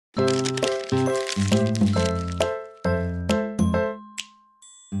What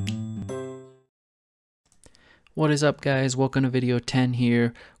is up, guys? Welcome to video 10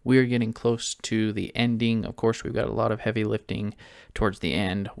 here. We're getting close to the ending. Of course, we've got a lot of heavy lifting towards the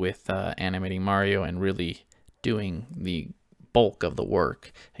end with animating Mario and really doing the bulk of the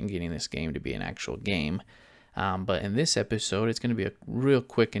work and getting this game to be an actual game. But in this episode, it's going to be a real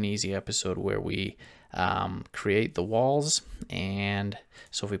quick and easy episode where we create the walls. And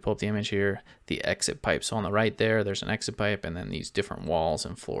so if we pull up the image here, the exit pipe. So on the right there's an exit pipe, and then these different walls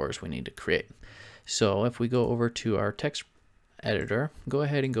and floors we need to create. So if we go over to our text editor, go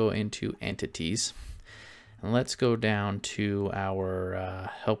ahead and go into entities, and let's go down to our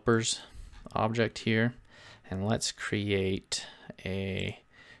helpers object here, and let's create a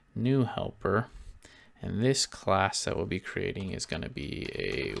new helper. And this class that we'll be creating is going to be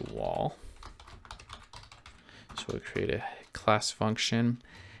a wall. So we'll create a class function,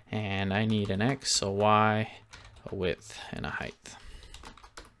 and I need an X, a Y, a width, and a height.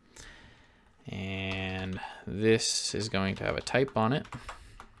 And this is going to have a type on it,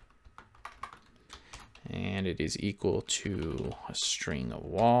 and it is equal to a string of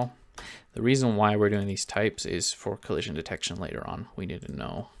wall. The reason why we're doing these types is for collision detection later on. We need to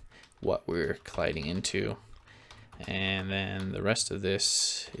know what we're colliding into. And then the rest of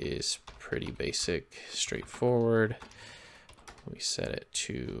this is pretty basic, straightforward. We set it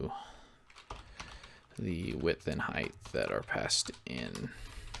to the width and height that are passed in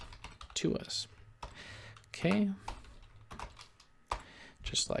to us. Okay,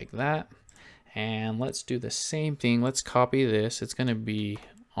 just like that. And let's do the same thing. Let's copy this. It's going to be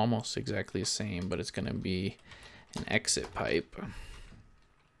almost exactly the same, but it's going to be an exit pipe.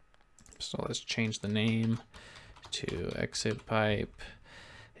 So let's change the name to exit pipe.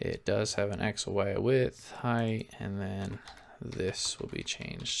 It does have an X, Y, width, height, and then this will be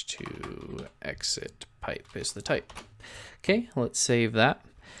changed to exit pipe is the type. Okay, let's save that.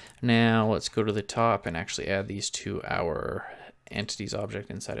 Now let's go to the top and actually add these to our entities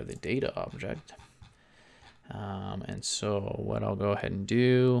object inside of the data object. And so what I'll go ahead and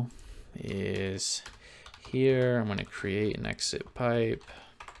do is here, I'm going to create an exit pipe.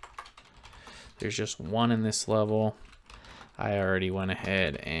 There's just one in this level. I already went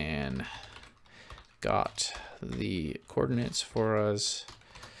ahead and got the coordinates for us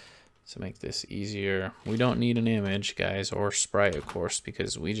to make this easier. We don't need an image, guys, or sprite, of course,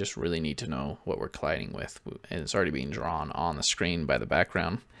 because we just really need to know what we're colliding with. And it's already being drawn on the screen by the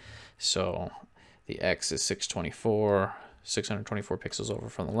background. So the X is 624 pixels over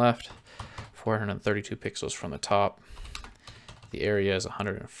from the left, 432 pixels from the top. The area is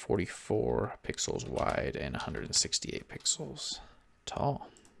 144 pixels wide and 168 pixels tall.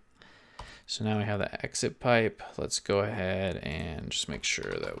 So now we have the exit pipe. Let's go ahead and just make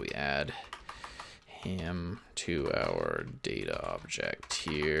sure that we add him to our data object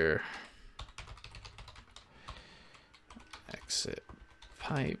here. Exit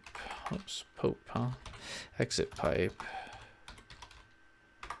pipe, oops, pope, huh? Exit pipe.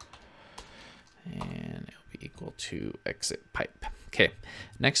 And it'll be equal to exit pipe. Okay,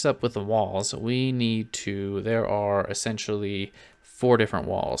 next up with the walls, we need to, there are essentially 4 different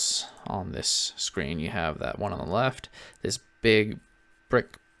walls on this screen. You have that one on the left, this big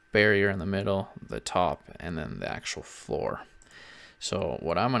brick barrier in the middle, the top, and then the actual floor. So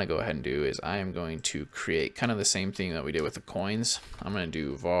what I'm going to go ahead and do is I am going to create kind of the same thing that we did with the coins. I'm going to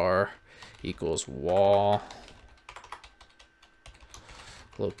do var equals wall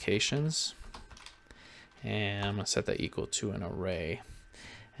locations, and I'm going to set that equal to an array,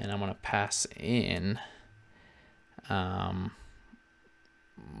 and I'm going to pass in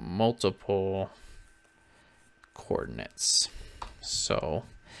multiple coordinates. So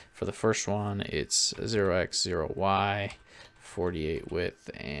for the first one, it's 0x, 0y, 48 width,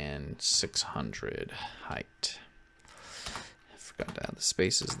 and 600 height. I forgot to add the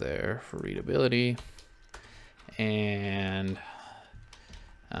spaces there for readability. And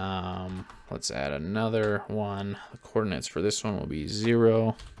let's add another one. The coordinates for this one will be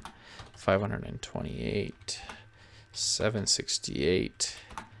 0, 528, 768,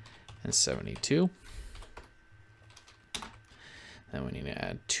 and 72. Then we need to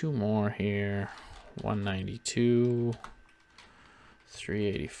add 2 more here, 192,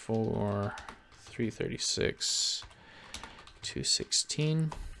 384, 336,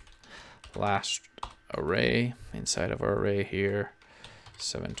 216. Last array inside of our array here,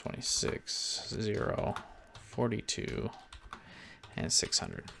 726, 0, 42, and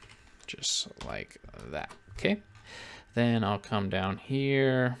 600, just like that. Okay, then I'll come down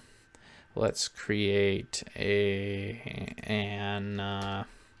here. Let's create an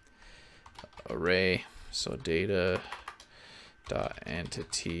array. So data dot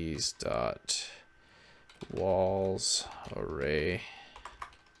entities dot walls array.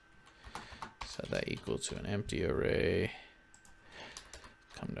 Set that equal to an empty array.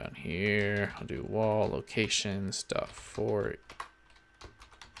 Come down here. I'll do wall locations dot for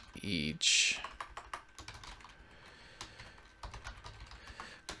each.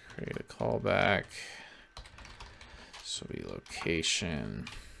 Create a callback. So be location.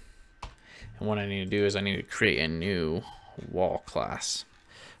 And what I need to do is I need to create a new wall class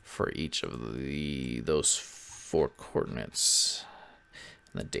for each of those 4 coordinates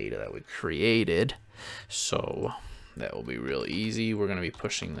and the data that we created. So that will be real easy. We're going to be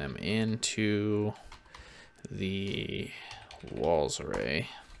pushing them into the walls array.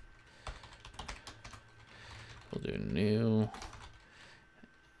 We'll do new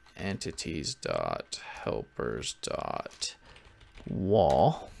entities dot helpers dot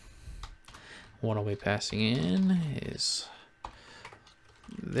wall. What I'll be passing in is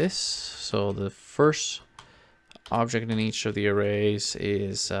this. So the first object in each of the arrays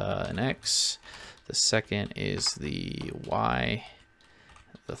is an X. The second is the Y.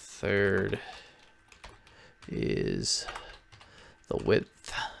 The third is the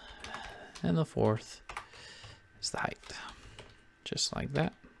width. And the fourth is the height. Just like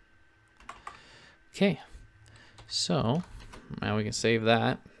that. Okay, so now we can save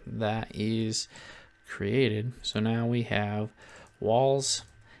that. That is created. So now we have walls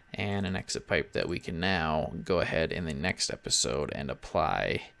and an exit pipe that we can now go ahead in the next episode and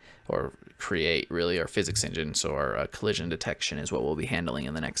apply or create really our physics engine. So our collision detection is what we'll be handling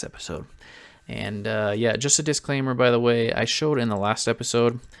in the next episode. And yeah, just a disclaimer, by the way, I showed in the last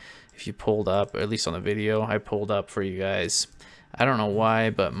episode, if you pulled up, or at least on the video, I pulled up for you guys. I don't know why,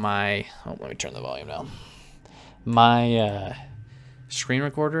 but my, oh, let me turn the volume down. My screen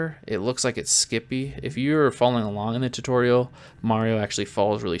recorder, it looks like it's skippy. If you're following along in the tutorial, Mario actually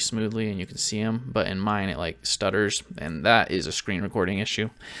falls really smoothly and you can see him, but in mine it like stutters, and that is a screen recording issue.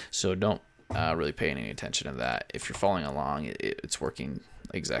 So don't really pay any attention to that. If you're following along, it's working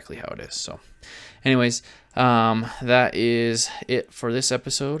exactly how it is. So anyways, that is it for this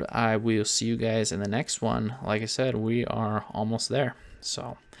episode. I will see you guys in the next one. Like I said, we are almost there.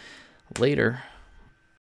 So later.